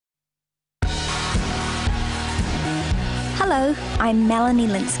Hello, I'm Melanie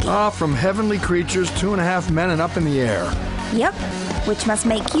Linsky. From Heavenly Creatures, 2.5 Men and Up in the Air. Yep, which must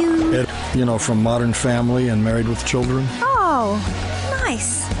make you... From Modern Family and Married with Children. Oh,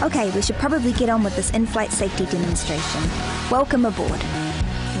 nice. Okay, we should probably get on with this in-flight safety demonstration. Welcome aboard.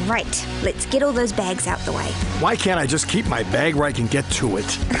 Right, let's get all those bags out the way. Why can't I just keep my bag where I can get to it?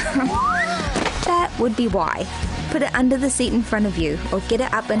 That would be why. Put it under the seat in front of you, or get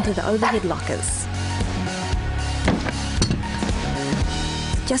it up into the overhead lockers.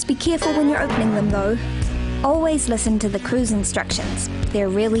 Just be careful when you're opening them, though. Always listen to the crew's instructions. They're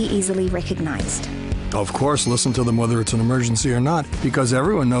really easily recognized. Of course, listen to them whether it's an emergency or not, because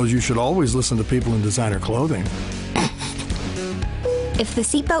everyone knows you should always listen to people in designer clothing. If the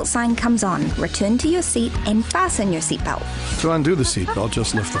seatbelt sign comes on, return to your seat and fasten your seatbelt. To undo the seatbelt,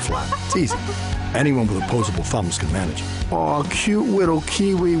 just lift the flap. It's easy. Anyone with opposable thumbs can manage it. Aw, cute little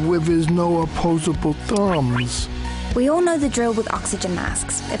Kiwi with his no opposable thumbs. We all know the drill with oxygen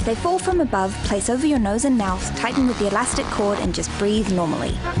masks. If they fall from above, place over your nose and mouth, tighten with the elastic cord, and just breathe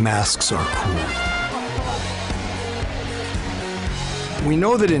normally. Masks are cool. We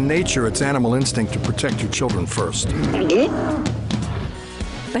know that in nature it's animal instinct to protect your children first.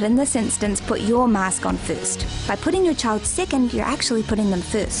 But in this instance, put your mask on first. By putting your child second, you're actually putting them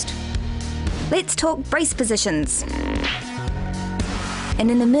first. Let's talk brace positions. In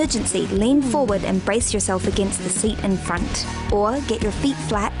an emergency, lean forward and brace yourself against the seat in front. Or get your feet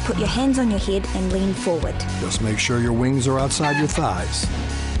flat, put your hands on your head and lean forward. Just make sure your wings are outside your thighs.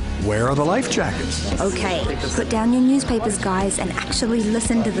 Where are the life jackets? Okay, put down your newspapers, guys, and actually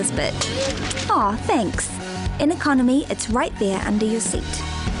listen to this bit. Aw, thanks. In economy, it's right there under your seat.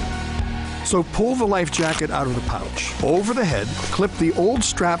 So pull the life jacket out of the pouch. Over the head, clip the old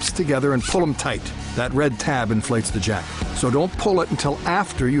straps together and pull them tight. That red tab inflates the jacket. So don't pull it until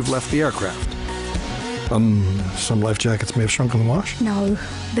after you've left the aircraft. Some life jackets may have shrunk in the wash? No,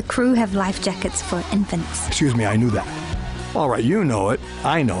 the crew have life jackets for infants. Excuse me, I knew that. All right, you know it.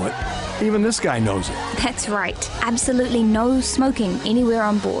 I know it. Even this guy knows it. That's right. Absolutely no smoking anywhere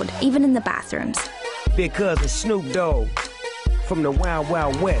on board, even in the bathrooms. Because it's Snoop Dogg from the Wild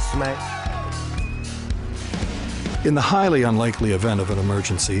Wild West, man. In the highly unlikely event of an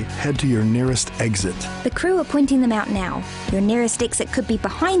emergency, head to your nearest exit. The crew are pointing them out now. Your nearest exit could be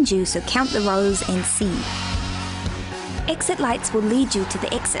behind you, so count the rows and see. Exit lights will lead you to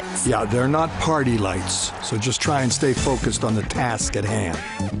the exits. Yeah, they're not party lights, so just try and stay focused on the task at hand.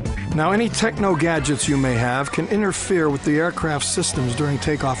 Now, any techno gadgets you may have can interfere with the aircraft systems during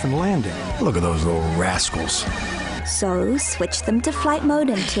takeoff and landing. Look at those little rascals. So, switch them to flight mode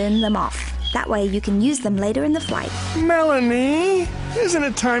and turn them off. That way you can use them later in the flight. Melanie, isn't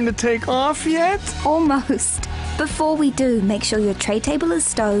it time to take off yet? Almost. Before we do, make sure your tray table is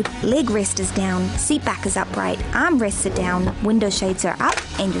stowed, leg rest is down, seat back is upright, armrests are down, window shades are up,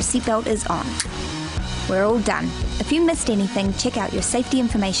 and your seatbelt is on. We're all done. If you missed anything, check out your safety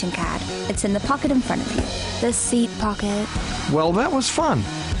information card. It's in the pocket in front of you. The seat pocket. Well, that was fun.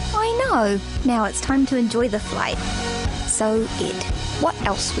 I know. Now it's time to enjoy the flight. So, Ed, what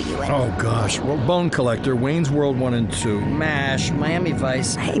else were you in? Oh, gosh. Well, Bone Collector, Wayne's World 1 and 2. MASH, Miami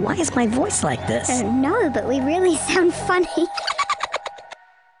Vice. Hey, why is my voice like this? No, but we really sound funny.